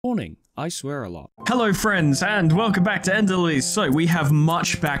Warning, I swear a lot. Hello friends, and welcome back to Lilies. So we have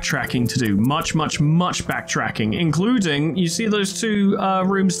much backtracking to do. Much backtracking, including, you see those two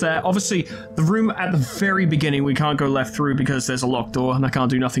rooms there? Obviously, the room at the very beginning we can't go left through because there's a locked door and I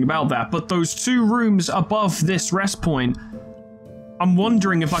can't do nothing about that. But those two rooms above this rest point, I'm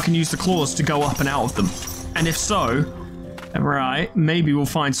wondering if I can use the claws to go up and out of them. And if so, right, maybe we'll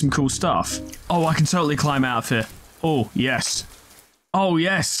find some cool stuff. Oh, I can totally climb out of here. Oh, yes. Oh,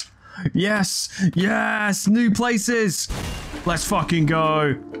 yes. Yes, new places. Let's fucking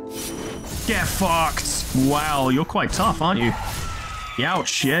go. Get fucked. Wow, you're quite tough, aren't you?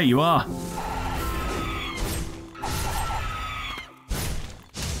 Ouch, yeah, you are.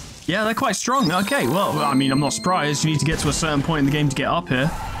 Yeah, they're quite strong. Okay, well, I mean, I'm not surprised. You need to get to a certain point in the game to get up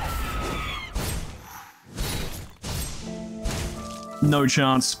here. No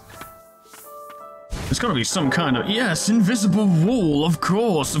chance. There's gotta be some kind of... Yes, invisible wall, of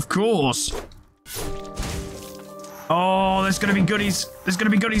course. Oh, there's gonna be goodies. There's gonna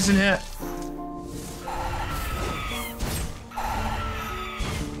be goodies in here.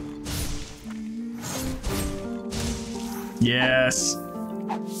 Yes.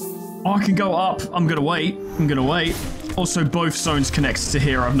 Oh, I can go up. I'm gonna wait. Also, both zones connect to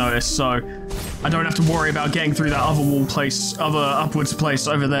here, I've noticed, so I don't have to worry about getting through that other wall place, other upwards place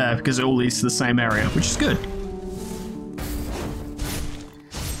over there, because it all leads to the same area, which is good.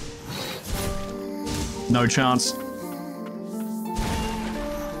 No chance.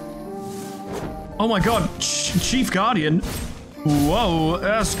 Oh my god, Chief Guardian. Whoa,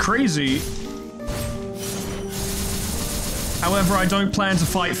 that's crazy. However, I don't plan to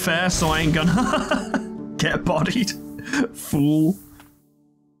fight fair, so I ain't gonna get bodied. Fool.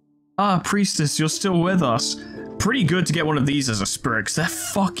 Ah, Priestess, you're still with us. Pretty good to get one of these as a spirit, because they're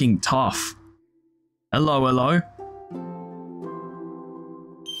fucking tough. Hello.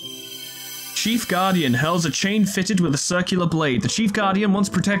 Chief Guardian hurls a chain fitted with a circular blade. The Chief Guardian, once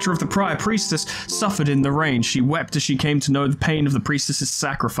protector of the prior priestess, suffered in the rain. She wept as she came to know the pain of the priestess's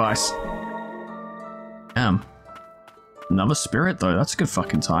sacrifice. Damn. Another spirit, though. That's a good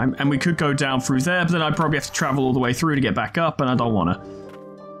fucking time. And we could go down through there, but then I'd probably have to travel all the way through to get back up, and I don't want to.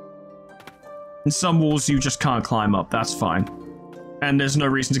 In some walls, you just can't climb up. That's fine. And there's no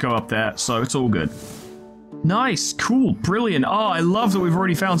reason to go up there, so it's all good. Nice. Cool. Brilliant. Oh, I love that we've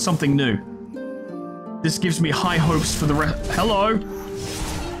already found something new. This gives me high hopes for the rest. Hello.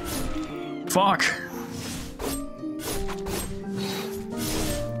 Fuck.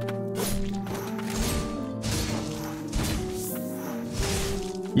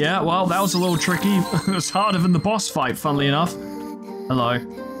 Yeah, well, that was a little tricky. It was harder than the boss fight, funnily enough. Hello.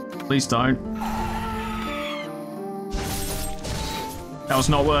 Please don't. That was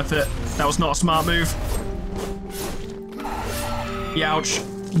not worth it. That was not a smart move. Youch.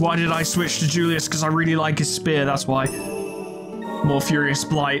 Why did I switch to Julius? Because I really like his spear, that's why. More Furious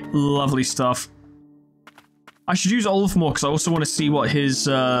Blight. Lovely stuff. I should use Olaf more, because I also want to see what his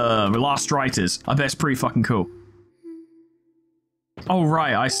last right is. I bet it's pretty fucking cool. Oh,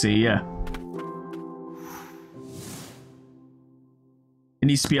 right, I see, yeah. It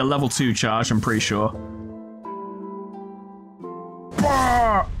needs to be a level 2 charge, I'm pretty sure.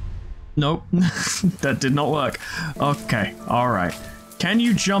 Nope, that did not work. Okay, alright. Can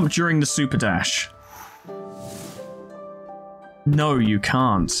you jump during the super dash? No, you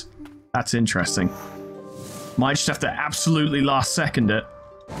can't. That's interesting. Might just have to absolutely last second it.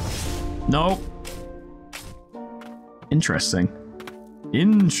 Nope. Interesting.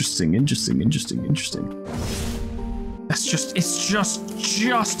 Interesting. That's just, it's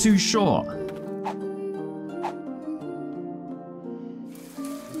just too short.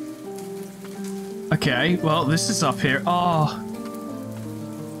 Okay, well, this is up here. Oh.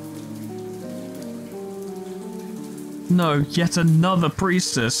 No, yet another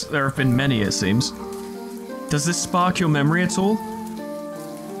priestess. There have been many, it seems. Does this spark your memory at all?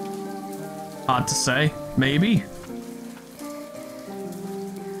 Hard to say. Maybe.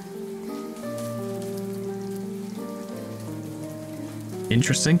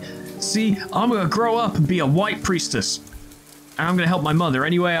 Interesting. See, I'm gonna grow up and be a white priestess. And I'm gonna help my mother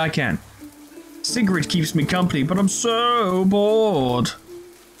any way I can. Sigrid keeps me company, but I'm so bored.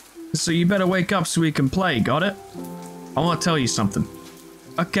 So you better wake up so we can play, got it? I want to tell you something.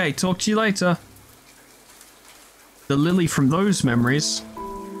 Okay, talk to you later. The lily from those memories.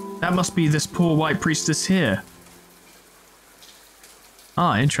 That must be this poor white priestess here.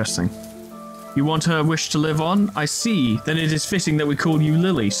 Ah, interesting. You want her wish to live on? I see. Then it is fitting that we call you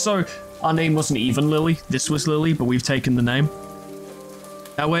Lily. So, our name wasn't even Lily. This was Lily, but we've taken the name.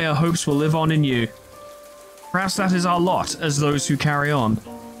 That way our hopes will live on in you. Perhaps that is our lot, as those who carry on.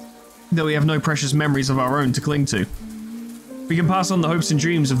 that we have no precious memories of our own to cling to. We can pass on the hopes and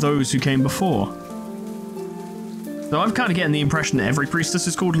dreams of those who came before. So I'm kind of getting the impression that every priestess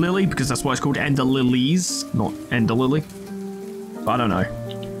is called Lily, because that's why it's called Ender Lilies, not Ender Lily. But I don't know.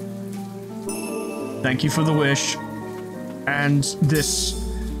 Thank you for the wish. And this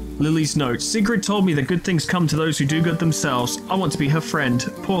Lily's note. Sigrid told me that good things come to those who do good themselves. I want to be her friend.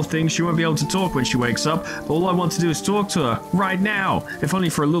 Poor thing, she won't be able to talk when she wakes up. But all I want to do is talk to her. Right now. If only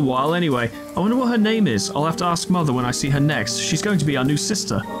for a little while anyway. I wonder what her name is. I'll have to ask Mother when I see her next. She's going to be our new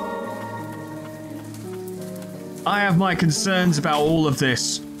sister. I have my concerns about all of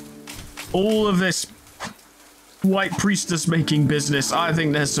this. All of this white priestess making business. I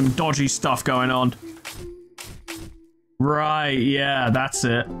think there's some dodgy stuff going on. Right, yeah, that's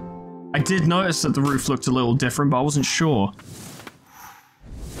it. I did notice that the roof looked a little different, but I wasn't sure.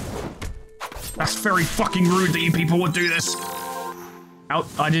 That's very fucking rude that you people would do this. Out,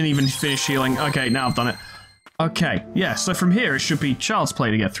 I didn't even finish healing. Okay, now I've done it. Okay, yeah, so from here it should be child's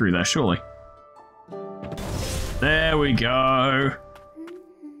play to get through there, surely. There we go.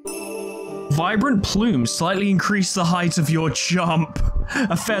 Vibrant plumes slightly increase the height of your jump.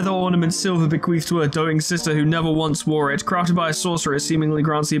 A feather ornament Silver bequeathed to her doting sister who never once wore it. Crafted by a sorcerer, it seemingly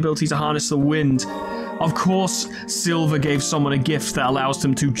grants the ability to harness the wind. Of course, Silver gave someone a gift that allows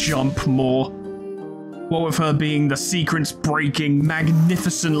them to jump more. What with her being the secrets-breaking,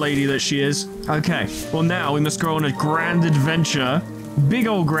 magnificent lady that she is. Okay, well now we must go on a grand adventure. Big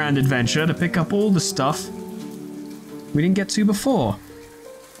old grand adventure to pick up all the stuff we didn't get to before.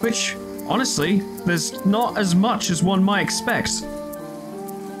 Which, honestly, there's not as much as one might expect.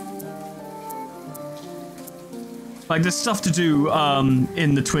 Like, there's stuff to do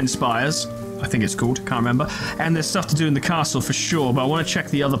in the Twin Spires, I think it's called, can't remember. And there's stuff to do in the castle for sure, but I want to check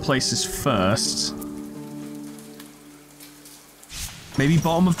the other places first. Maybe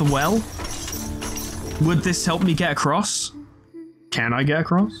bottom of the well? Would this help me get across? Can I get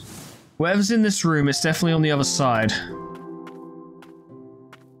across? Whatever's in this room, it's definitely on the other side.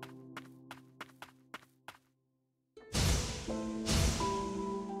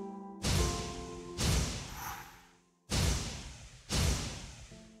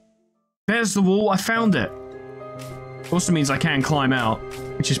 There's the wall, I found it. Also means I can climb out,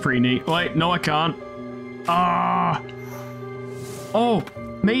 which is pretty neat. Wait, no I can't. Ah! Oh,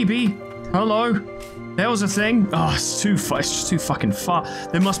 maybe. Hello? There was a thing. Oh, it's just too fucking far.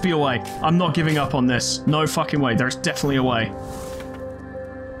 There must be a way. I'm not giving up on this. No fucking way. There's definitely a way.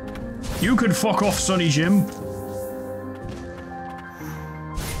 You can fuck off, Sonny Jim.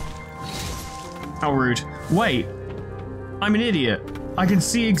 How rude. Wait. I'm an idiot. I can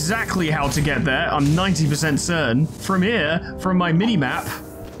see exactly how to get there. I'm 90% certain. From here, from my mini-map,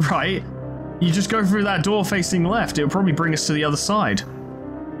 right? You just go through that door facing left. It'll probably bring us to the other side.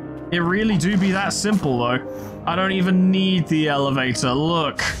 It really do be that simple, though. I don't even need the elevator.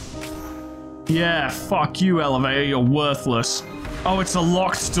 Look. Yeah, fuck you, elevator. You're worthless. Oh, it's a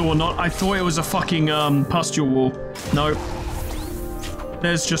locked door, not... I thought it was a fucking, pustule wall. Nope.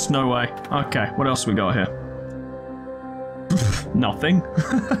 There's just no way. Okay, what else we got here? Nothing.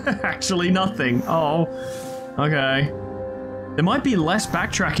 Actually, nothing. Oh. Okay. There might be less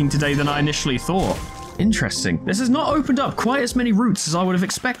backtracking today than I initially thought. Interesting. This has not opened up quite as many routes as I would have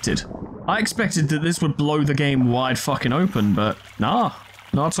expected. I expected that this would blow the game wide fucking open, but nah,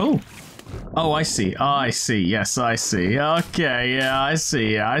 not at all. Oh, I see. I see. Yes, I see. Okay, yeah, I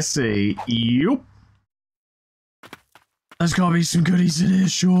see. I see. Yup. There's gotta be some goodies in here,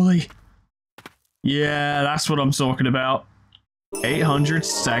 surely. Yeah, that's what I'm talking about. 800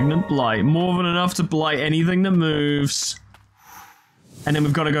 stagnant blight. More than enough to blight anything that moves. And then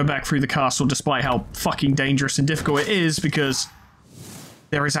we've got to go back through the castle despite how fucking dangerous and difficult it is, because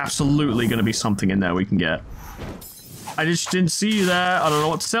there is absolutely going to be something in there we can get. I just didn't see you there. I don't know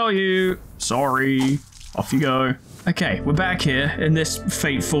what to tell you. Sorry. Off you go. Okay, we're back here in this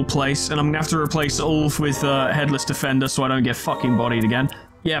fateful place, and I'm going to have to replace Ulf with Headless Defender so I don't get fucking bodied again.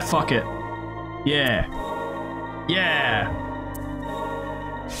 Yeah, fuck it. Yeah. Yeah.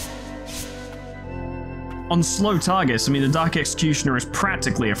 On slow targets, I mean, the Dark Executioner is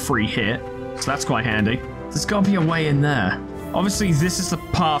practically a free hit, so that's quite handy. There's got to be a way in there. Obviously, this is the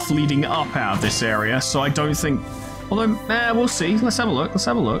path leading up out of this area, so I don't think... Although, we'll see. Let's have a look. Let's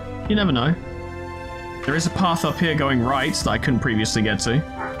have a look. You never know. There is a path up here going right that I couldn't previously get to.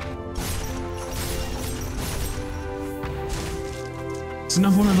 It's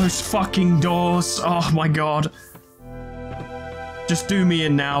another one of those fucking doors. Oh my god. Just do me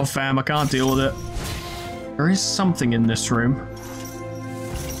in now, fam. I can't deal with it. There is something in this room.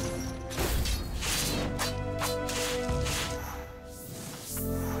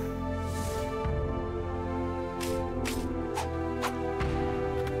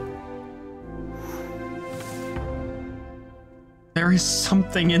 There is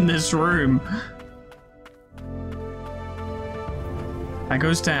something in this room. That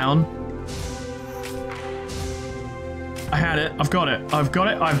goes down. I had it. I've got it. I've got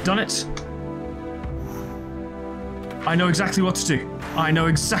it. I've done it. I know exactly what to do. I know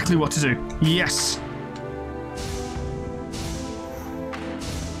exactly what to do. Yes.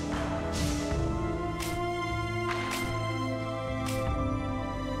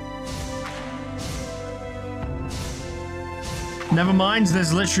 Never mind,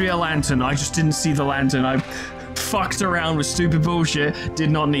 there's literally a lantern. I just didn't see the lantern. I fucked around with stupid bullshit. Did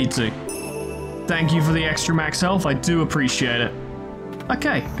not need to. Thank you for the extra max health. I do appreciate it.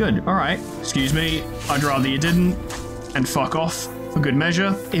 Okay, good. All right. Excuse me. I'd rather you didn't. And fuck off for good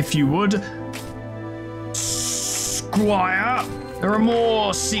measure, if you would. Squire, there are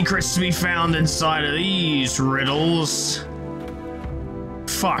more secrets to be found inside of these riddles.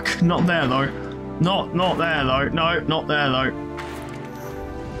 Fuck, not there though. Not there though. No, not there though.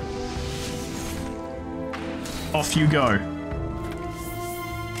 Off you go.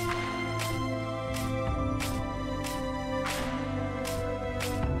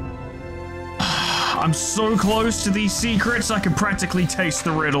 I'm so close to these secrets, I can practically taste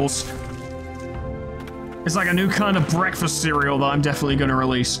the riddles. It's like a new kind of breakfast cereal that I'm definitely going to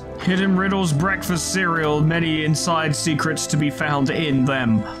release. Hidden Riddles Breakfast Cereal, many inside secrets to be found in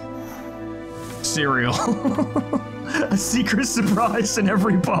them. Cereal. A secret surprise in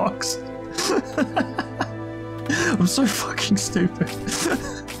every box. I'm so fucking stupid.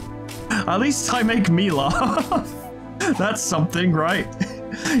 At least I make me laugh. That's something, right?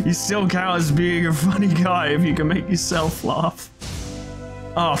 You still count as being a funny guy if you can make yourself laugh.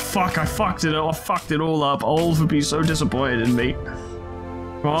 Oh fuck, I fucked it all up. Old would be so disappointed in me.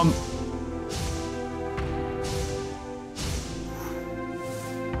 Come on.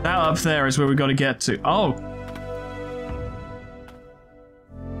 That up there is where we gotta get to. Oh.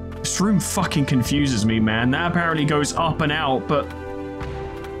 This room fucking confuses me, man. That apparently goes up and out, but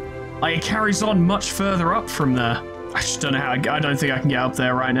like, it carries on much further up from there. I just don't know how. I don't think I can get up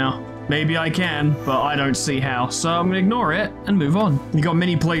there right now. Maybe I can, but I don't see how. So I'm gonna ignore it and move on. We got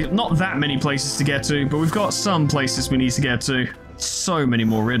many places, not that many places to get to, but we've got some places we need to get to. So many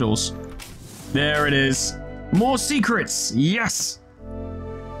more riddles. There it is. More secrets. Yes.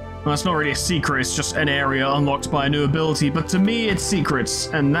 Well, it's not really a secret. It's just an area unlocked by a new ability. But to me, it's secrets,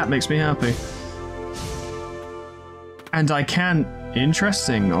 and that makes me happy. And I can.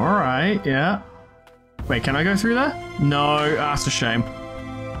 Interesting. All right. Yeah. Wait, can I go through there? No, that's a shame.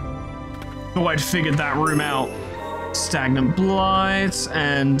 Oh, I'd figured that room out. Stagnant Blight,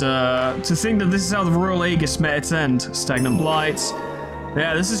 and to think that this is how the Royal Aegis met its end. Stagnant Blight.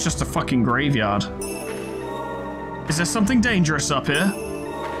 Yeah, this is just a fucking graveyard. Is there something dangerous up here?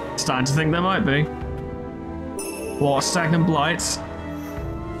 Starting to think there might be. What, Stagnant Blight?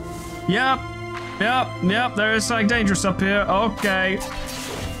 Yep, there is something dangerous up here. Okay.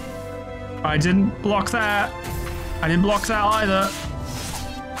 I didn't block that. I didn't block that either.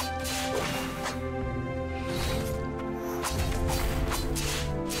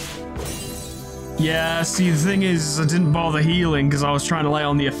 Yeah, see, the thing is, I didn't bother healing because I was trying to lay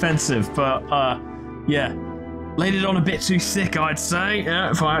on the offensive, but, yeah. Laid it on a bit too thick, I'd say,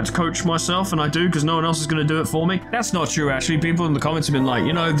 yeah, if I had to coach myself, and I do, because no one else is going to do it for me. That's not true, actually. People in the comments have been like,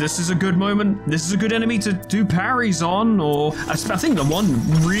 you know, this is a good moment, this is a good enemy to do parries on, or... I think the one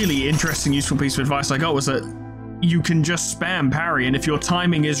really interesting, useful piece of advice I got was that you can just spam parry, and if your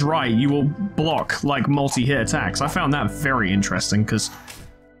timing is right, you will block, like, multi-hit attacks. I found that very interesting, because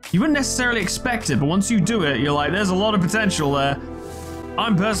you wouldn't necessarily expect it, but once you do it, you're like, there's a lot of potential there.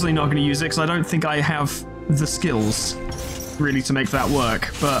 I'm personally not going to use it, because I don't think I have the skills really to make that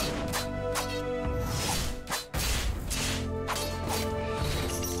work, but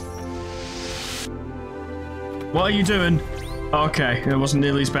what are you doing? Okay, it wasn't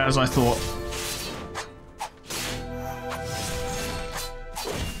nearly as bad as I thought.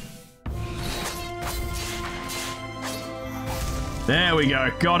 There we go,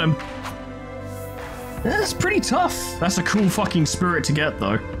 got him. That's pretty tough. That's a cool fucking spirit to get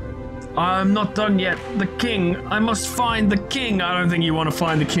though. I'm not done yet. The king. I must find the king. I don't think you want to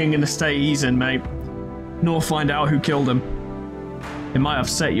find the king in the state he's in, mate. Nor find out who killed him. It might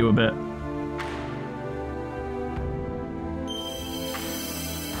upset you a bit.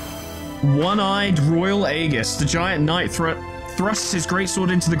 One-eyed Royal Aegis. The giant knight thrusts his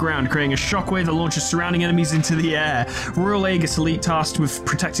greatsword into the ground, creating a shockwave that launches surrounding enemies into the air. Royal Aegis, elite tasked with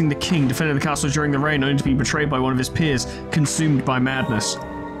protecting the king, defended the castle during the reign, only to be betrayed by one of his peers, consumed by madness.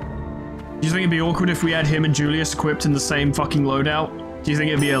 Do you think it'd be awkward if we had him and Julius equipped in the same fucking loadout? Do you think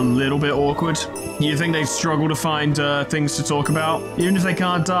it'd be a little bit awkward? You think they'd struggle to find things to talk about? Even if they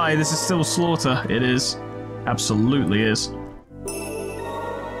can't die, this is still slaughter. It is. Absolutely is.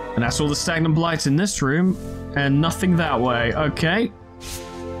 And that's all the stagnant blight in this room, and nothing that way. Okay.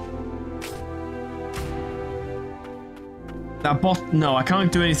 No, I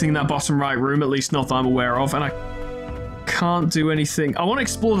can't do anything in that bottom right room, at least not that I'm aware of, and I can't do anything. I want to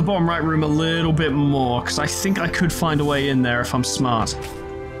explore the bottom right room a little bit more, because I think I could find a way in there if I'm smart.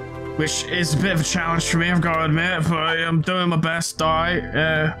 Which is a bit of a challenge for me, I've got to admit, but I'm doing my best, alright?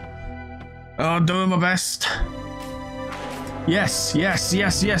 I'm doing my best. Yes, yes,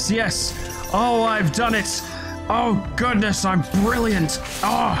 yes, yes, yes. Oh, I've done it. Oh, goodness, I'm brilliant.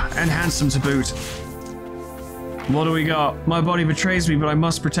 Oh, and handsome to boot. What do we got? My body betrays me, but I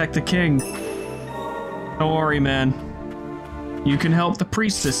must protect the king. Don't worry, man. You can help the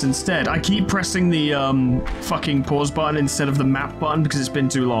priestess instead. I keep pressing the fucking pause button instead of the map button because it's been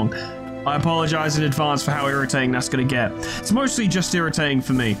too long. I apologize in advance for how irritating that's going to get. It's mostly just irritating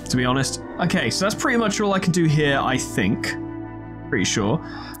for me, to be honest. Okay, so that's pretty much all I can do here, I think. Pretty sure.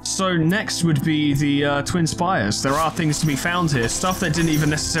 So next would be the Twin Spires. There are things to be found here. Stuff that didn't even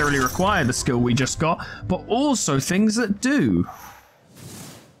necessarily require the skill we just got, but also things that do.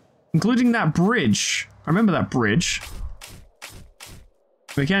 Including that bridge. I remember that bridge.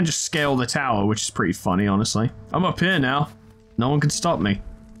 We can just scale the tower, which is pretty funny, honestly. I'm up here now. No one can stop me.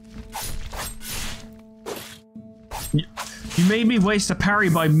 You made me waste a parry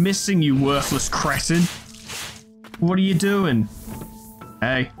by missing, you worthless cretin. What are you doing?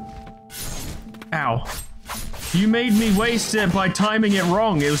 Hey. Ow. You made me waste it by timing it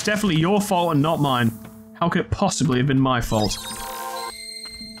wrong. It was definitely your fault and not mine. How could it possibly have been my fault?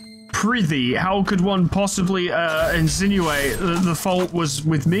 Prithee, how could one possibly insinuate that the fault was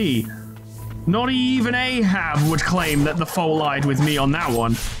with me? Not even Ahab would claim that the fault lied with me on that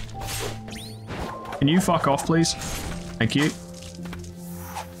one. Can you fuck off, please? Thank you.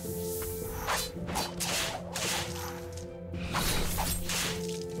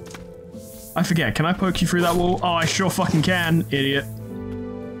 I forget, can I poke you through that wall? Oh, I sure fucking can, idiot.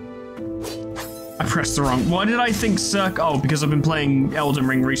 I pressed the wrong. Why did I think circle? Oh, because I've been playing Elden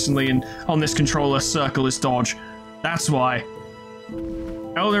Ring recently, and on this controller, circle is dodge. That's why.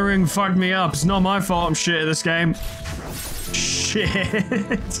 Elden Ring fucked me up. It's not my fault I'm shit at this game.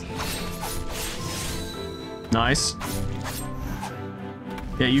 Shit. Nice.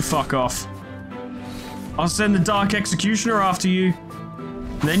 Yeah, you fuck off. I'll send the Dark Executioner after you.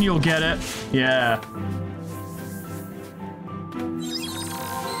 Then you'll get it. Yeah.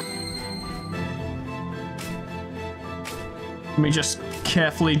 Let me just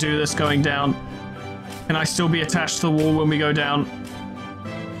carefully do this going down. Can I still be attached to the wall when we go down?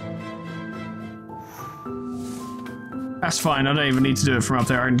 That's fine. I don't even need to do it from up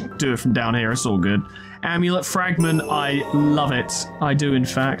there. I can do it from down here. It's all good. Amulet Fragment. I love it. I do, in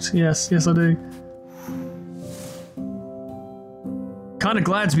fact. Yes. Yes, I do. Kind of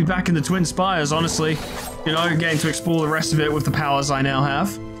glad to be back in the Twin Spires, honestly. You know, getting to explore the rest of it with the powers I now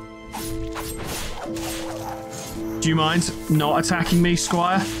have. Do you mind not attacking me,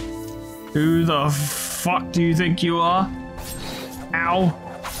 Squire? Who the fuck do you think you are? Ow.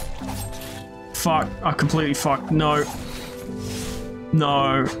 Fuck. I completely fucked. No.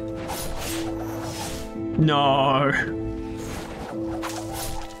 No. No.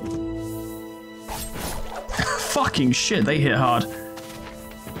 Fucking shit, they hit hard.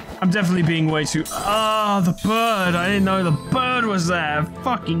 I'm definitely being way too... Ah, the bird! I didn't know the bird was there!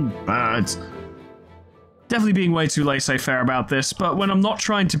 Fucking birds! Definitely being way too laissez-faire about this, but when I'm not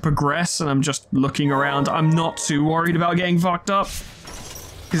trying to progress and I'm just looking around, I'm not too worried about getting fucked up.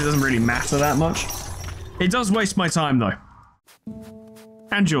 Because it doesn't really matter that much. It does waste my time, though.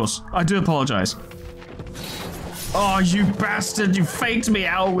 And yours. I do apologize. Oh, you bastard! You faked me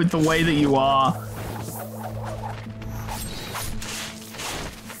out with the way that you are.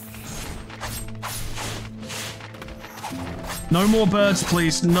 No more birds,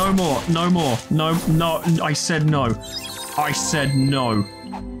 please. No more. No more. No, no. I said no. I said no.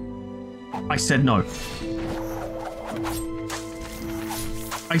 I said no.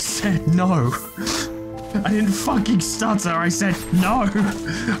 I said no. I didn't fucking stutter. I said no.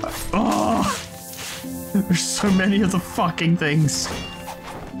 Oh. There's so many of the fucking things.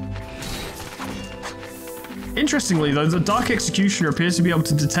 Interestingly, though, the Dark Executioner appears to be able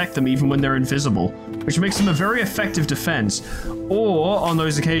to detect them even when they're invisible, which makes him a very effective defense. Or, on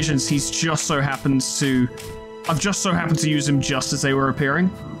those occasions, I've just so happened to use him just as they were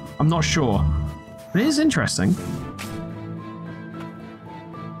appearing. I'm not sure. But it is interesting.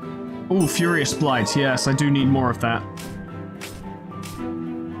 Ooh, Furious Blight. Yes, I do need more of that.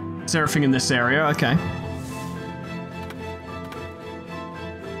 That's everything in this area, okay.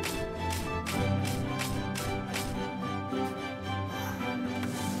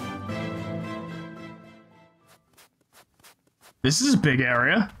 This is a big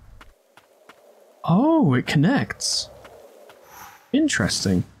area. Oh, it connects.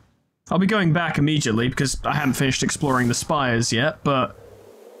 Interesting. I'll be going back immediately because I haven't finished exploring the spires yet, but...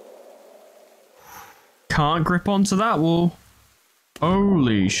 Can't grip onto that wall.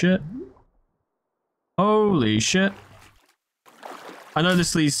 Holy shit. Holy shit. I know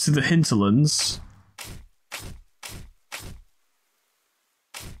this leads to the hinterlands.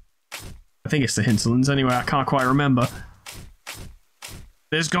 I think it's the hinterlands anyway, I can't quite remember.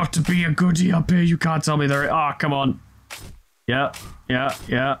 There's got to be a goodie up here, you can't tell me there is. Ah, come on. Yeah.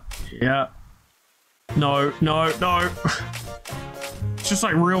 No. It's just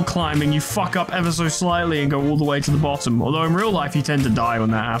like real climbing, you fuck up ever so slightly and go all the way to the bottom. Although in real life you tend to die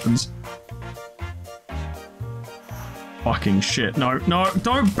when that happens. Fucking shit. No,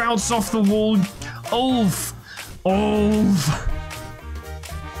 don't bounce off the wall. Ulf.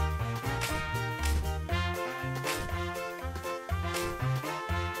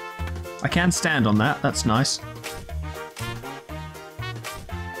 I can stand on that, that's nice.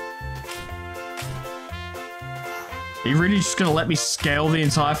 Are you really just gonna let me scale the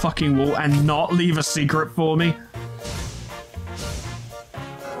entire fucking wall and not leave a secret for me?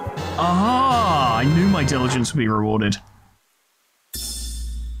 Aha! I knew my diligence would be rewarded.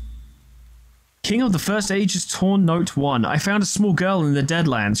 King of the First Age's Torn Note 1. I found a small girl in the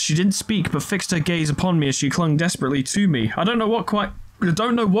Deadlands. She didn't speak, but fixed her gaze upon me as she clung desperately to me. I don't know what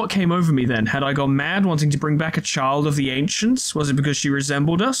came over me then. Had I gone mad, wanting to bring back a child of the ancients? Was it because she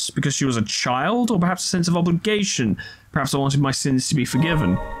resembled us? Because she was a child? Or perhaps a sense of obligation? Perhaps I wanted my sins to be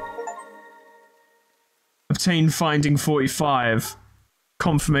forgiven. Obtain finding 45.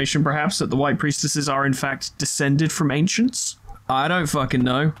 Confirmation, perhaps, that the White Priestesses are in fact descended from ancients? I don't fucking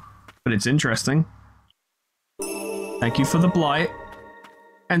know, but it's interesting. Thank you for the blight.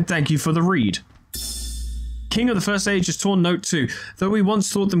 And thank you for the read. King of the First Age is Torn Note 2. Though we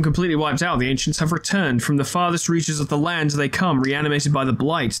once thought them completely wiped out, the ancients have returned. From the farthest reaches of the land they come, reanimated by the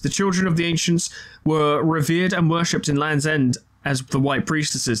blight. The children of the ancients were revered and worshipped in Land's End as the White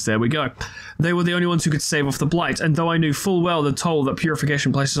Priestesses. There we go. They were the only ones who could save off the blight, and though I knew full well the toll that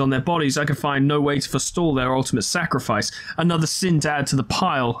purification places on their bodies, I could find no way to forestall their ultimate sacrifice. Another sin to add to the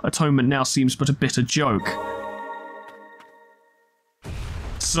pile. Atonement now seems but a bitter joke.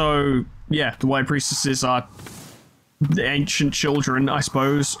 So, yeah, the White Priestesses are the ancient children, I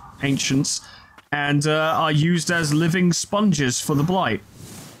suppose, ancients, and are used as living sponges for the blight.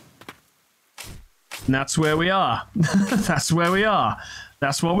 And that's where we are. That's where we are.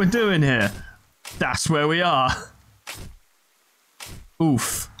 That's what we're doing here. That's where we are.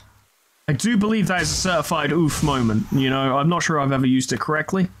 Oof. I do believe that is a certified oof moment, you know, I'm not sure I've ever used it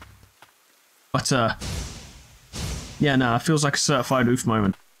correctly. But, yeah, no, it feels like a certified oof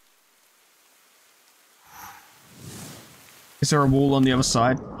moment. Is there a wall on the other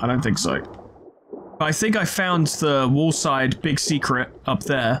side? I don't think so. But I think I found the wall side big secret up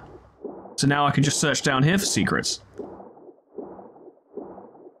there. So now I can just search down here for secrets.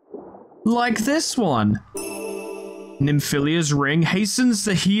 Like this one. Nymphilia's ring hastens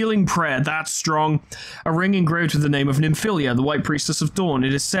the healing prayer. That's strong. A ring engraved with the name of Nymphilia, the White Priestess of Dawn.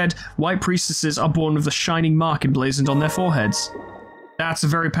 It is said White Priestesses are born with the shining mark emblazoned on their foreheads. That's a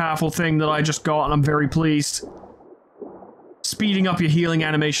very powerful thing that I just got, and I'm very pleased. Speeding up your healing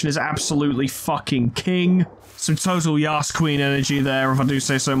animation is absolutely fucking king. Some total Yas Queen energy there, if I do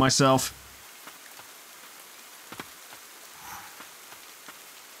say so myself.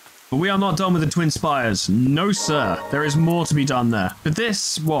 But we are not done with the Twin Spires. No, sir. There is more to be done there. But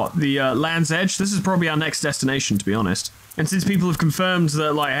this, what, the Land's Edge? This is probably our next destination, to be honest. And since people have confirmed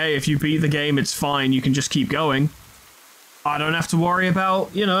that, like, hey, if you beat the game, it's fine, you can just keep going, I don't have to worry about,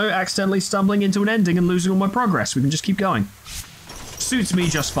 you know, accidentally stumbling into an ending and losing all my progress. We can just keep going. Suits me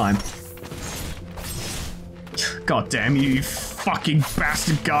just fine. God damn you fucking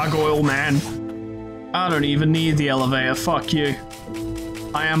bastard gargoyle, man. I don't even need the elevator, fuck you.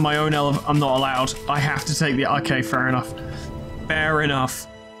 I am my own elevator. I'm not allowed. I have to take the... Okay, fair enough. Fair enough.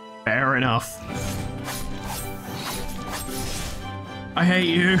 Fair enough. I hate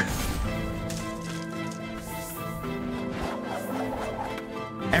you.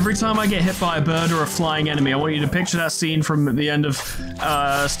 Every time I get hit by a bird or a flying enemy, I want you to picture that scene from the end of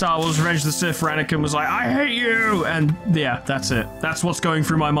Star Wars Revenge of the Sith, where Anakin was like, I hate you! And yeah, that's it. That's what's going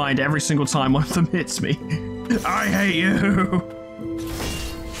through my mind every single time one of them hits me. I hate you!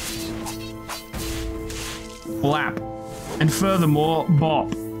 Blap. And furthermore,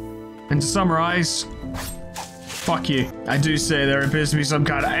 bop. And to summarize, fuck you. I do say there appears to be some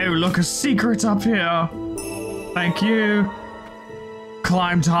kind of, oh, look, a secret up here. Thank you.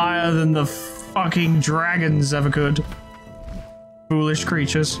 Climbed higher than the fucking dragons ever could. Foolish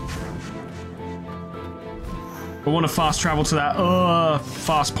creatures. I want to fast travel to that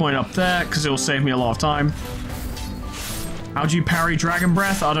fast point up there because it will save me a lot of time. How do you parry Dragon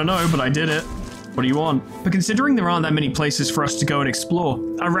Breath? I don't know, but I did it. What do you want? But considering there aren't that many places for us to go and explore,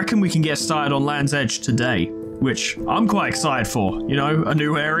 I reckon we can get started on Land's Edge today, which I'm quite excited for. You know, a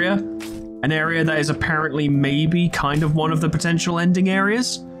new area. An area that is apparently maybe kind of one of the potential ending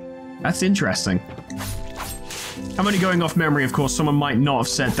areas. That's interesting. I'm only going off memory, of course. Someone might not have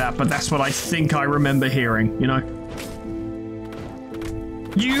said that, but that's what I think I remember hearing, you know?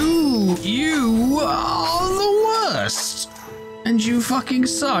 You are the worst. And you fucking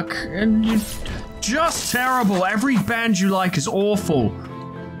suck. And you're just terrible. Every band you like is awful.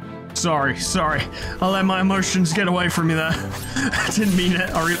 Sorry. I'll let my emotions get away from me there. I didn't mean it.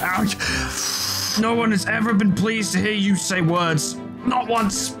 Ouch. No one has ever been pleased to hear you say words. Not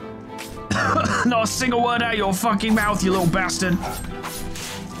once. Not a single word out of your fucking mouth, you little bastard.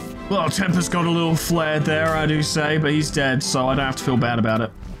 Well, temper's got a little flared there, I do say, but he's dead, so I don't have to feel bad about it.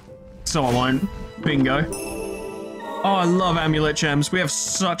 So I won't. Bingo. Oh, I love amulet gems. We have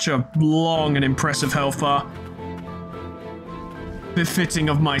such a long and impressive health bar. Befitting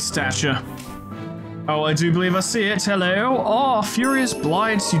of my stature. Oh, I do believe I see it. Hello. Oh, Furious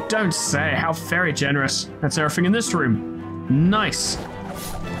Blights. You don't say. How very generous. That's everything in this room. Nice.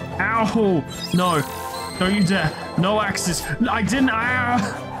 Ow. No. Don't you dare. No axes. I didn't.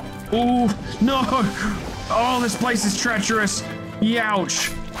 Oh, no. Oh, this place is treacherous.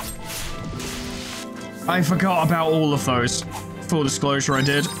 Youch. I forgot about all of those. Full disclosure, I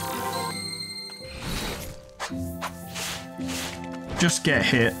did. Just get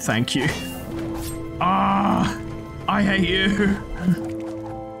hit, thank you. Ah, I hate you.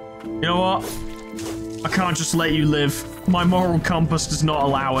 You know what? I can't just let you live. My moral compass does not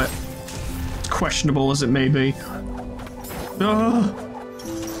allow it. As questionable as it may be.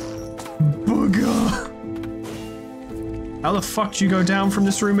 Booger. How the fuck do you go down from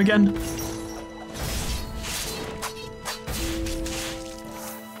this room again?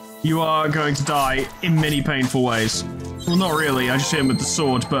 You are going to die in many painful ways. Well, not really. I just hit him with the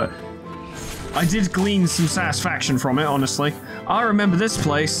sword, but I did glean some satisfaction from it, honestly. I remember this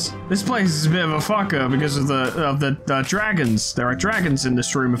place. This place is a bit of a fucker because of the dragons. There are dragons in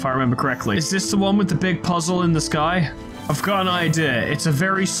this room, if I remember correctly. Is this the one with the big puzzle in the sky? I've got an idea. It's a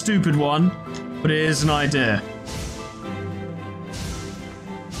very stupid one, but it is an idea.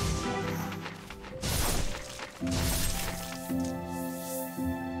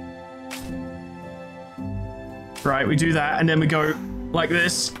 Right, we do that, and then we go like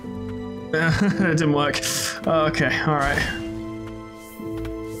this. It didn't work. Okay, alright.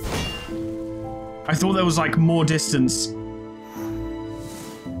 I thought there was, like, more distance.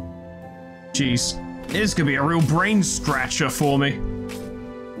 Jeez. It is gonna be a real brain scratcher for me.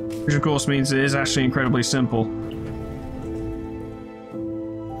 Which, of course, means it is actually incredibly simple.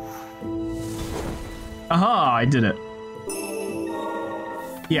 Aha, I did it.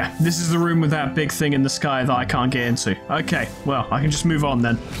 Yeah, this is the room with that big thing in the sky that I can't get into. Okay, well, I can just move on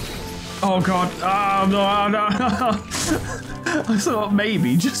then. Oh god, oh no. I thought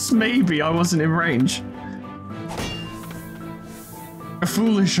maybe, just maybe, I wasn't in range. A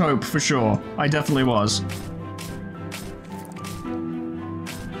foolish hope, for sure. I definitely was.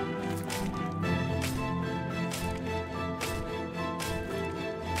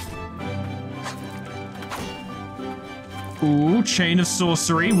 Ooh, Chain of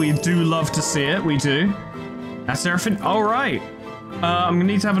Sorcery. We do love to see it. We do. That's everything. All right. I'm gonna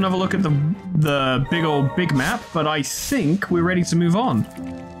need to have another look at the big map, but I think we're ready to move on.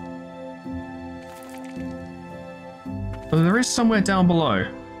 Well, there is somewhere down below.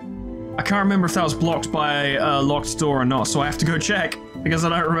 I can't remember if that was blocked by a locked door or not, so I have to go check because I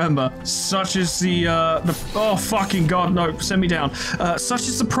don't remember. Such is the oh fucking god, no, send me down. Such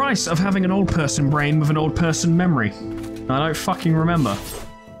is the price of having an old person brain with an old person memory. I don't fucking remember.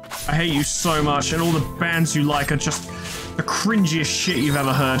 I hate you so much, and all the bands you like are just the cringiest shit you've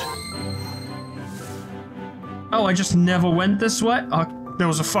ever heard. Oh, I just never went this way? There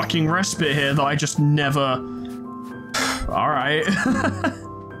was a fucking respite here that I just never... Alright.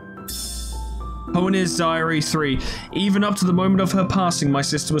 Hoenir's Diary 3. Even up to the moment of her passing, my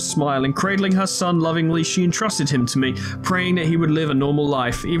sister was smiling. Cradling her son lovingly, she entrusted him to me, praying that he would live a normal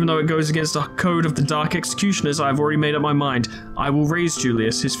life. Even though it goes against the code of the Dark Executioners, I have already made up my mind. I will raise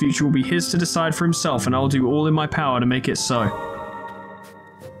Julius. His future will be his to decide for himself, and I will do all in my power to make it so.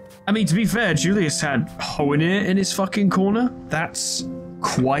 I mean, to be fair, Julius had Hoenir in his fucking corner. That's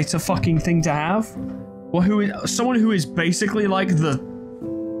quite a fucking thing to have. Well, someone who is basically like the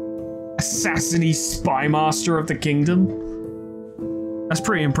assassin-y spy master of the kingdom. That's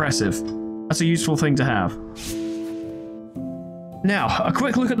pretty impressive. That's a useful thing to have. Now, a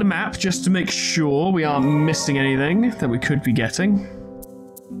quick look at the map just to make sure we aren't missing anything that we could be getting.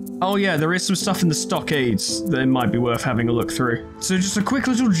 Oh yeah, there is some stuff in the stockades that might be worth having a look through. So just a quick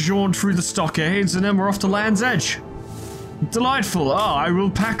little jaunt through the stockades and then we're off to Land's Edge. Delightful. Oh, I will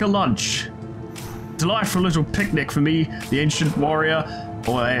pack a lunch. Delightful little picnic for me, the ancient warrior,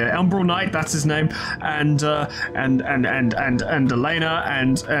 or Umbral Knight, that's his name, and Elena,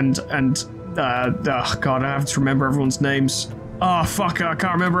 oh god, I have to remember everyone's names. Oh fuck, I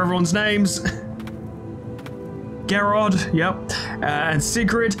can't remember everyone's names. Gerard, yep, and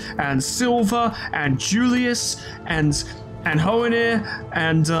Sigrid, and Silva, and Julius, and Hoenir,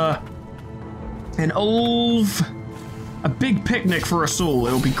 and Ulf. A big picnic for us all,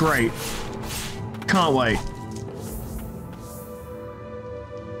 it'll be great. Can't wait.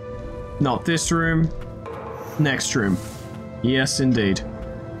 Not this room. Next room. Yes, indeed.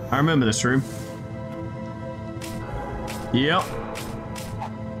 I remember this room. Yep.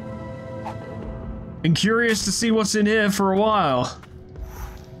 Been curious to see what's in here for a while.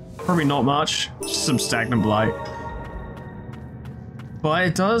 Probably not much. Just some stagnant blight. But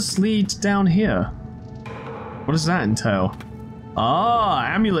it does lead down here. What does that entail? Ah,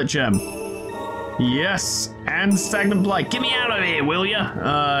 amulet gem. Yes, and stagnant blight. Get me out of here, will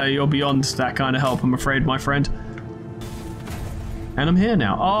ya? You're beyond that kind of help, I'm afraid, my friend. And I'm here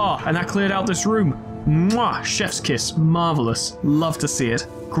now. Oh, and that cleared out this room. Mwah! Chef's kiss. Marvelous. Love to see it.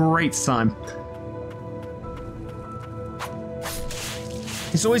 Great time.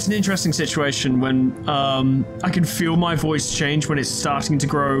 It's always an interesting situation when I can feel my voice change when it's starting to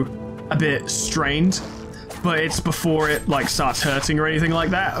grow a bit strained. But it's before it like starts hurting or anything like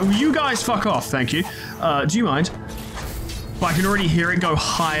that. Oh, you guys fuck off, thank you. Do you mind? But I can already hear it go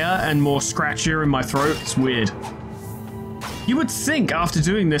higher and more scratchier in my throat. It's weird. You would think after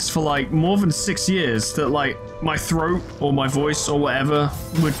doing this for like more than 6 years that like my throat or my voice or whatever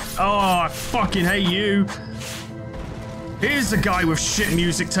would... Oh, I fucking hate you. Here's a guy with shit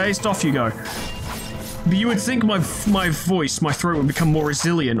music taste. Off you go. But you would think my voice, my throat would become more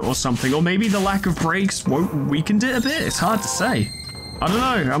resilient or something. Or maybe the lack of breaks weakened it a bit. It's hard to say. I don't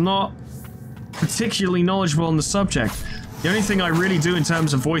know. I'm not particularly knowledgeable on the subject. The only thing I really do in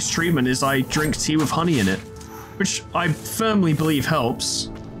terms of voice treatment is I drink tea with honey in it. Which I firmly believe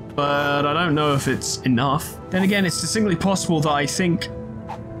helps. But I don't know if it's enough. Then again, it's distinctly possible that I think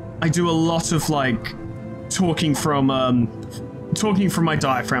I do a lot of like talking from my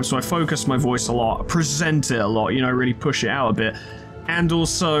diaphragm, so I focus my voice a lot, present it a lot, you know, really push it out a bit. And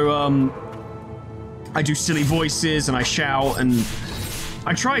also, I do silly voices and I shout and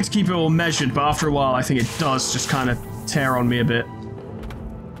I try to keep it all measured, but after a while I think it does just kind of tear on me a bit.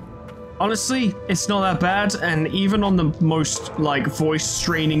 Honestly, it's not that bad, and even on the most, like, voice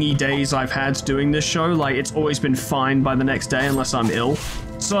straining-y days I've had doing this show, like, it's always been fine by the next day unless I'm ill.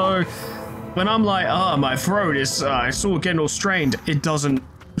 So, when I'm like, oh, my throat is, it's all getting all strained,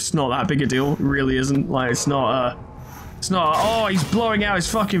 it's not that big a deal. It really isn't. Like, it's not, oh, he's blowing out his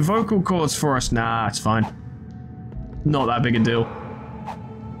fucking vocal cords for us. Nah, it's fine. Not that big a deal.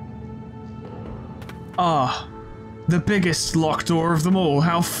 Ah. The biggest locked door of them all.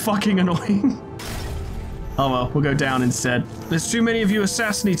 How fucking annoying. Oh well, we'll go down instead. There's too many of you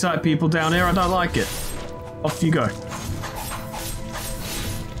assassin-y type people down here. I don't like it. Off you go.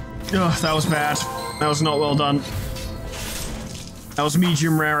 Ugh, that was bad. That was not well done. That was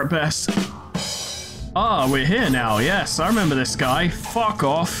medium rare at best. Ah, we're here now. Yes, I remember this guy. Fuck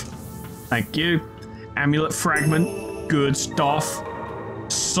off. Thank you. Amulet fragment. Good stuff.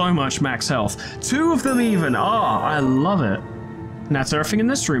 So much max health. 2 of them even. Ah, I love it. And that's everything in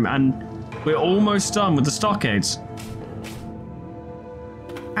this room, and we're almost done with the stockades.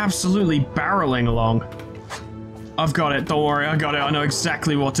 Absolutely barreling along. I've got it, don't worry, I got it. I know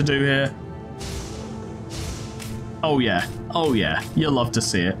exactly what to do here. Oh yeah, you'll love to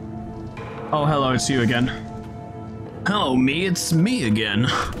see it. Oh, hello, it's you again. Hello, me, it's me again.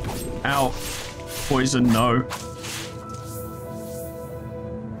 Ow. Poison, no.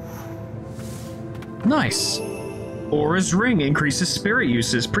 Nice. Aura's Ring increases spirit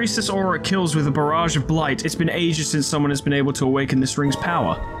uses. Priestess Aura kills with a barrage of blight. It's been ages since someone has been able to awaken this ring's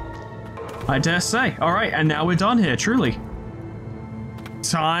power. I dare say. Alright, and now we're done here, truly.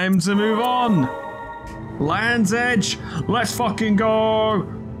 Time to move on. Land's Edge. Let's fucking go.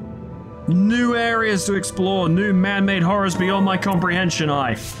 New areas to explore, new man-made horrors beyond my comprehension.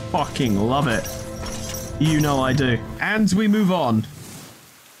 I fucking love it. You know I do. And we move on.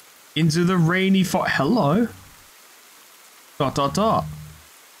 Into the rainy hello? ... The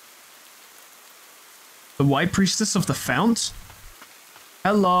White Priestess of the Fount?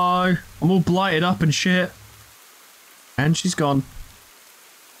 Hello. I'm all blighted up and shit. And she's gone.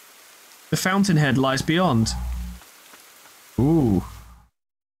 The fountainhead lies beyond. Ooh.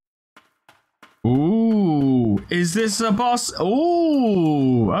 Ooh. Is this a boss?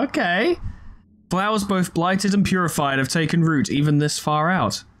 Ooh. Okay. Flowers both blighted and purified have taken root even this far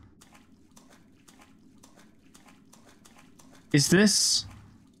out. Is this...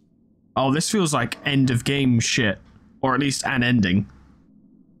 Oh, this feels like end of game shit. Or at least an ending.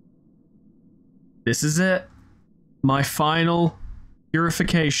 This is it. My final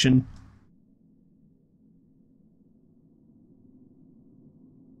purification.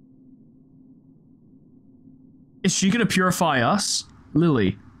 Is she gonna purify us?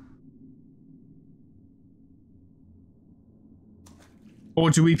 Lily. Or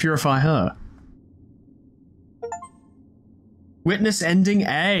do we purify her? Witness ending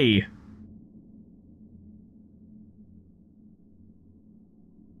A.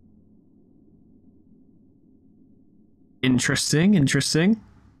 Interesting, interesting.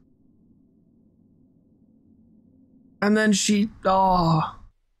 And then she... Oh.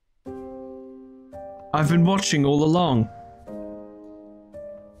 I've been watching all along.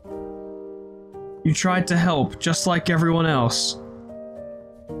 You tried to help, just like everyone else.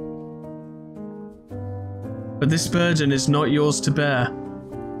 But this burden is not yours to bear.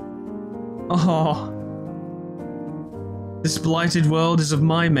 Oh. This blighted world is of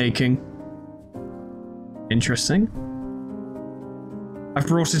my making. Interesting. I've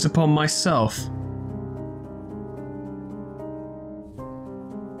brought it upon myself.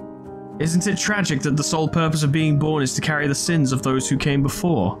 Isn't it tragic that the sole purpose of being born is to carry the sins of those who came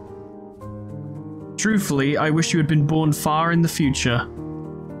before? Truthfully, I wish you had been born far in the future.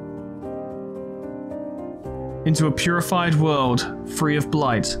 Into a purified world, free of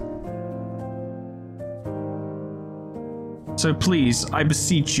blight. So please, I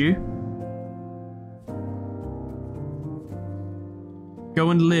beseech you, go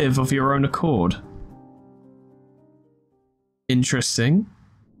and live of your own accord. Interesting.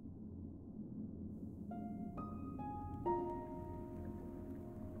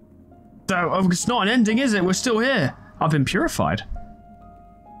 So, it's not an ending, is it? We're still here. I've been purified.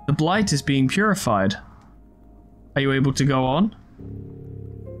 The blight is being purified. Are you able to go on?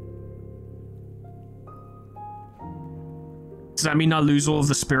 Does that mean I lose all of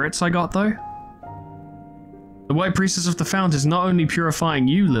the spirits I got, though? The White Priestess of the Fount is not only purifying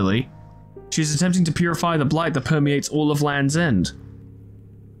you, Lily. She is attempting to purify the blight that permeates all of Land's End.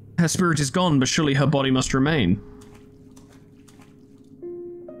 Her spirit is gone, but surely her body must remain.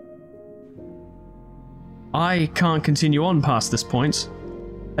 I can't continue on past this point.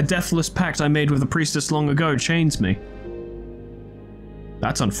 A deathless pact I made with the priestess long ago chains me.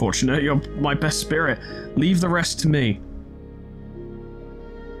 That's unfortunate. You're my best spirit. Leave the rest to me.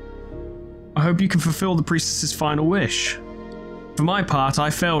 I hope you can fulfill the priestess's final wish. For my part, I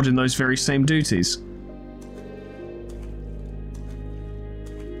failed in those very same duties.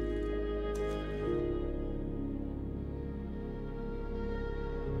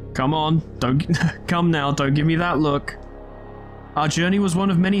 Come on, don't come now, don't give me that look. Our journey was one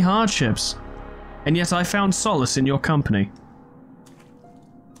of many hardships, and yet I found solace in your company.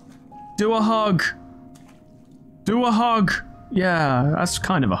 Do a hug. Do a hug. Yeah, that's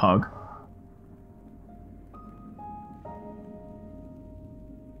kind of a hug.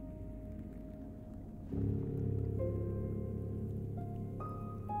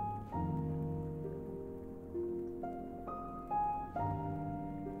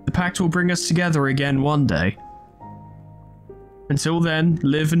 The pact will bring us together again one day. Until then,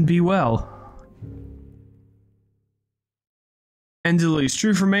 live and be well. Enderleys,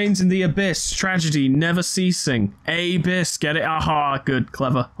 truth remains in the abyss, tragedy never ceasing. Abyss, get it? Aha, good,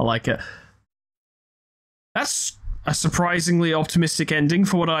 clever, I like it. That's a surprisingly optimistic ending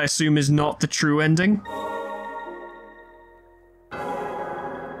for what I assume is not the true ending.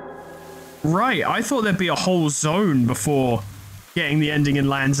 Right, I thought there'd be a whole zone before getting the ending in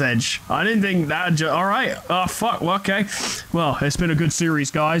Land's Edge. I didn't think that. Alright. Oh, fuck. Well, okay. Well, it's been a good series,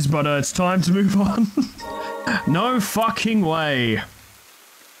 guys, but it's time to move on. No fucking way.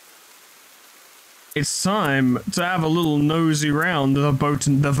 It's time to have a little nosy round the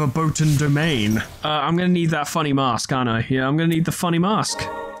verboten domain. I'm gonna need that funny mask, aren't I? Yeah, I'm gonna need the funny mask.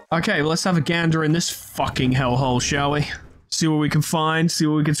 Okay, well, let's have a gander in this fucking hellhole, shall we? See what we can find, see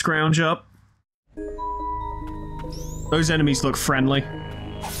what we can scrounge up. Those enemies look friendly.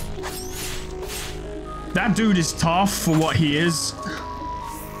 That dude is tough for what he is.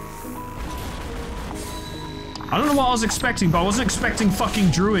 I don't know what I was expecting, but I wasn't expecting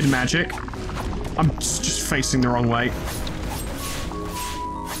fucking druid magic. I'm just facing the wrong way.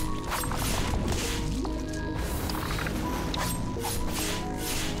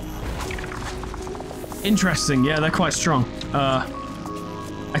 Interesting, yeah, they're quite strong.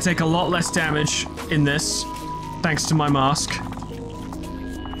 I take a lot less damage in this, thanks to my mask.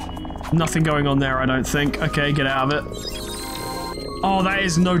 Nothing going on there, I don't think. Okay, get out of it. Oh, that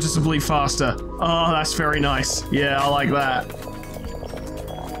is noticeably faster. Oh, that's very nice. Yeah, I like that.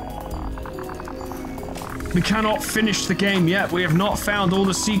 We cannot finish the game yet. We have not found all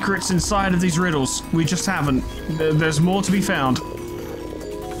the secrets inside of these riddles. We just haven't. There's more to be found.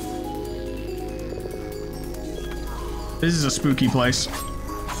 This is a spooky place.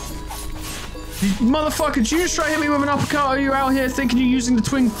 Motherfucker, did you just try to hit me with an uppercut? Are you out here thinking you're using the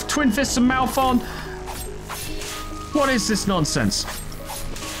twin fists of Malphon? What is this nonsense?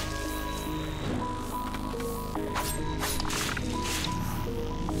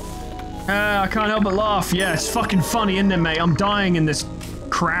 I can't help but laugh. Yeah, it's fucking funny, isn't it, mate? I'm dying in this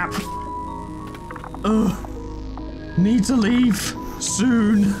crap. Ugh. Need to leave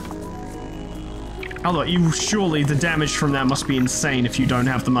soon. Although, surely the damage from that must be insane if you don't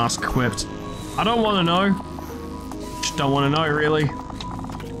have the mask equipped. I don't want to know. Just don't want to know, really.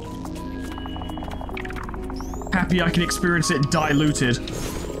 Happy I can experience it diluted.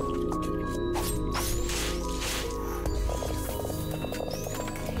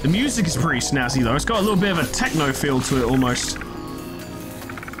 The music is pretty snazzy, though. It's got a little bit of a techno feel to it, almost.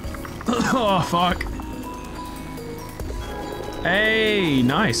 Oh, fuck. Hey,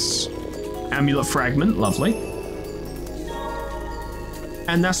 nice. Amulet fragment, lovely.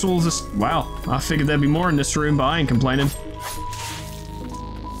 And that's all this. Wow, I figured there'd be more in this room, but I ain't complaining.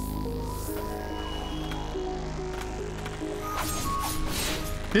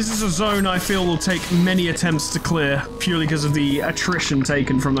 This is a zone I feel will take many attempts to clear, purely because of the attrition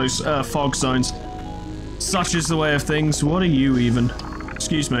taken from those fog zones. Such is the way of things. What are you even?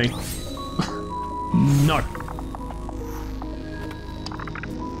 Excuse me. No.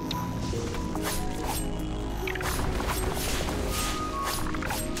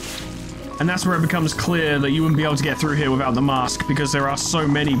 And that's where it becomes clear that you wouldn't be able to get through here without the mask, because there are so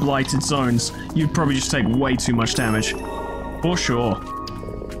many blighted zones. You'd probably just take way too much damage. For sure.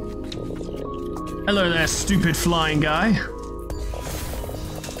 Hello there, stupid flying guy.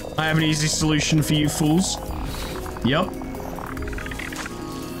 I have an easy solution for you fools. Yup.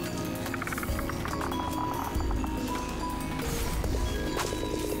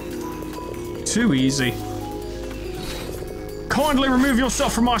 Too easy. Kindly remove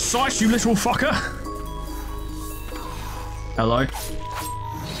yourself from my sight, you little fucker. Hello.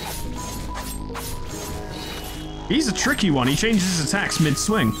 He's a tricky one. He changes his attacks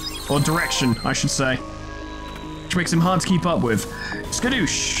mid-swing. Or direction, I should say. Which makes him hard to keep up with.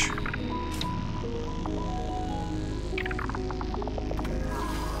 Skadoosh.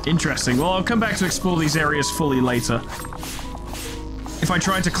 Interesting. Well, I'll come back to explore these areas fully later. If I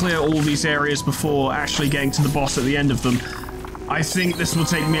try to clear all these areas before actually getting to the boss at the end of them, I think this will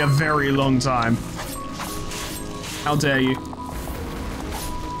take me a very long time. How dare you.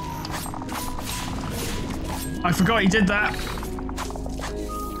 I forgot he did that.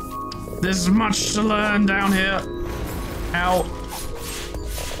 There's much to learn down here. Ow.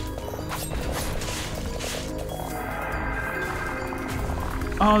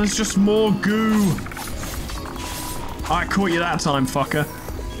 Oh, there's just more goo. I caught you that time, fucker.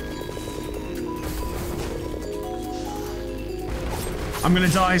 I'm gonna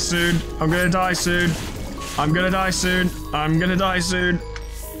die soon. I'm gonna die soon. I'm gonna die soon. I'm gonna die soon.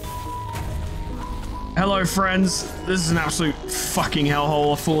 Hello, friends. This is an absolute fucking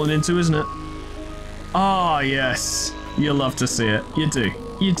hellhole I've fallen into, isn't it? Ah, yes. You love to see it. You do.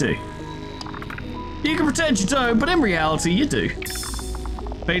 You do. You can pretend you don't, but in reality, you do.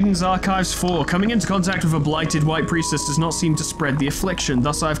 Baden's Archives 4. Coming into contact with a blighted white priestess does not seem to spread the affliction.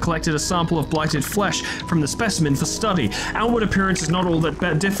 Thus, I have collected a sample of blighted flesh from the specimen for study. Outward appearance is not all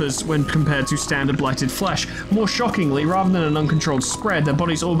that differs when compared to standard blighted flesh. More shockingly, rather than an uncontrolled spread, their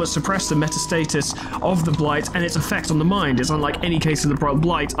bodies all but suppress the metastasis of the blight, and its effect on the mind is unlike any case of the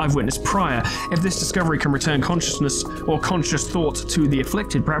blight I've witnessed prior. If this discovery can return consciousness or conscious thought to the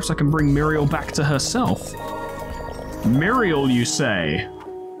afflicted, perhaps I can bring Muriel back to herself. Muriel, you say?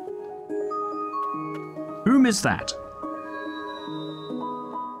 Whom is that?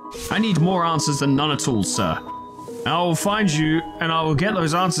 I need more answers than none at all, sir. I'll find you, and I will get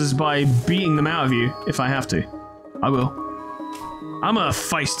those answers by beating them out of you, if I have to. I will. I'm a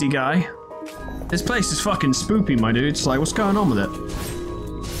feisty guy. This place is fucking spoopy, my dude. It's like, what's going on with it?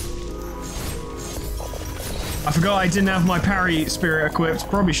 I forgot I didn't have my parry spirit equipped.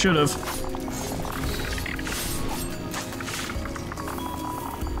 Probably should have.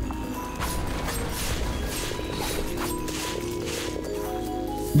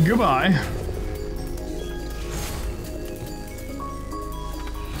 Goodbye.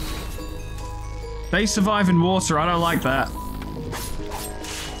 They survive in water. I don't like that.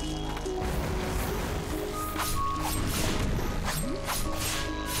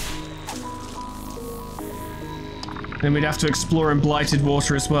 Then we'd have to explore in blighted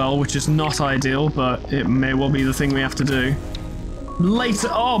water as well, which is not ideal, but it may well be the thing we have to do. Later.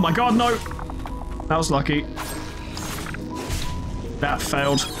 Oh my god, no! That was lucky. That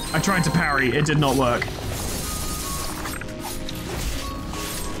failed. I tried to parry. It did not work.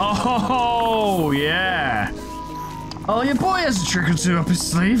 Oh, yeah. Oh, your boy has a trick or two up his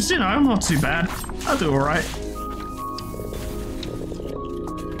sleeves. You know, I'm not too bad. I'll do alright.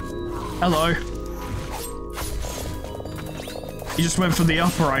 Hello. You just went for the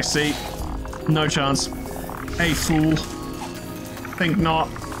upper, I see. No chance. Hey, fool. Think not.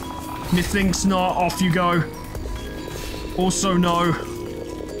 Methinks not. Off you go. Also, no.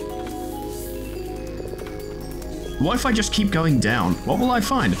 What if I just keep going down? What will I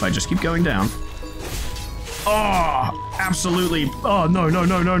find if I just keep going down? Oh, absolutely. Oh, no, no,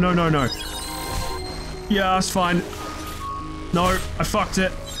 no, no, no, no, no. Yeah, that's fine. No, I fucked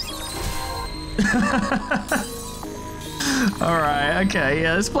it. Alright, okay,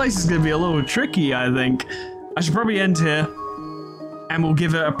 yeah, this place is gonna be a little tricky, I think. I should probably end here, and we'll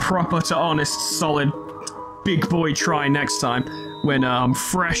give it a proper to honest, solid, big boy try next time, when I'm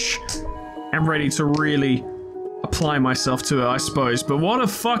fresh and ready to really apply myself to it, I suppose. But what a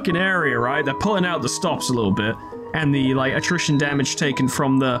fucking area, right? They're pulling out the stops a little bit, and the, like, attrition damage taken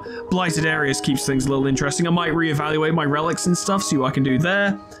from the blighted areas keeps things a little interesting. I might reevaluate my relics and stuff, see what I can do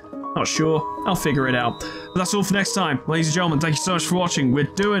there. Not sure. I'll figure it out. But that's all for next time. Ladies and gentlemen, thank you so much for watching. We're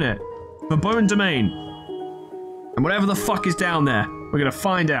doing it. For Bone Domain. And whatever the fuck is down there, we're gonna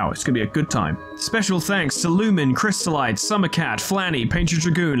find out. It's gonna be a good time. Special thanks to Lumen, Crystallite, Summercat, Flanny, Painted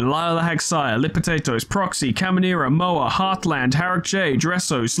Dragoon, Lila the Hagsire, Lit Potatoes, Proxy, Caminera, Moa, Heartland, Harak J,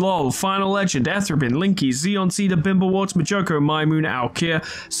 Dressos, Lol, Final Legend, Ethrobin, Linky, Zeon Cedar, Bimblewart, Majoko, Mymoon, Alkir,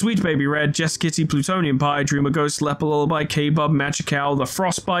 Sweet Baby Red, Jess Kitty, Plutonium Pie, Dreamer Ghost, Leper Lullaby, K-Bub, Magic Owl, The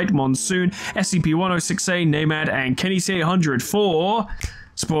Frostbite, Monsoon, SCP-106A, Namad, and Kenny C800 for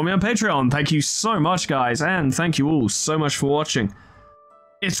support me on Patreon. Thank you so much, guys, and thank you all so much for watching.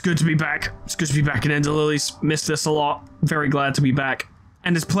 It's good to be back. It's good to be back in Ender Lilies. Missed this a lot. Very glad to be back.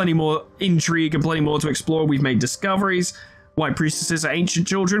 And there's plenty more intrigue and plenty more to explore. We've made discoveries. White priestesses are ancient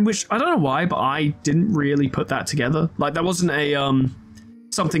children, which I don't know why, but I didn't really put that together. Like, that wasn't a,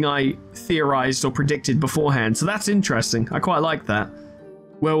 something I theorized or predicted beforehand. So that's interesting. I quite like that.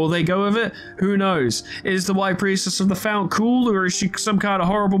 Where will they go with it? Who knows? Is the White Priestess of the Fount cool, or is she some kind of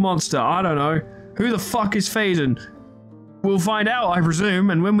horrible monster? I don't know. Who the fuck is Faden? We'll find out, I presume,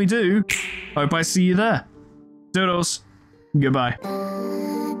 and when we do, hope I see you there. Doodles. Goodbye.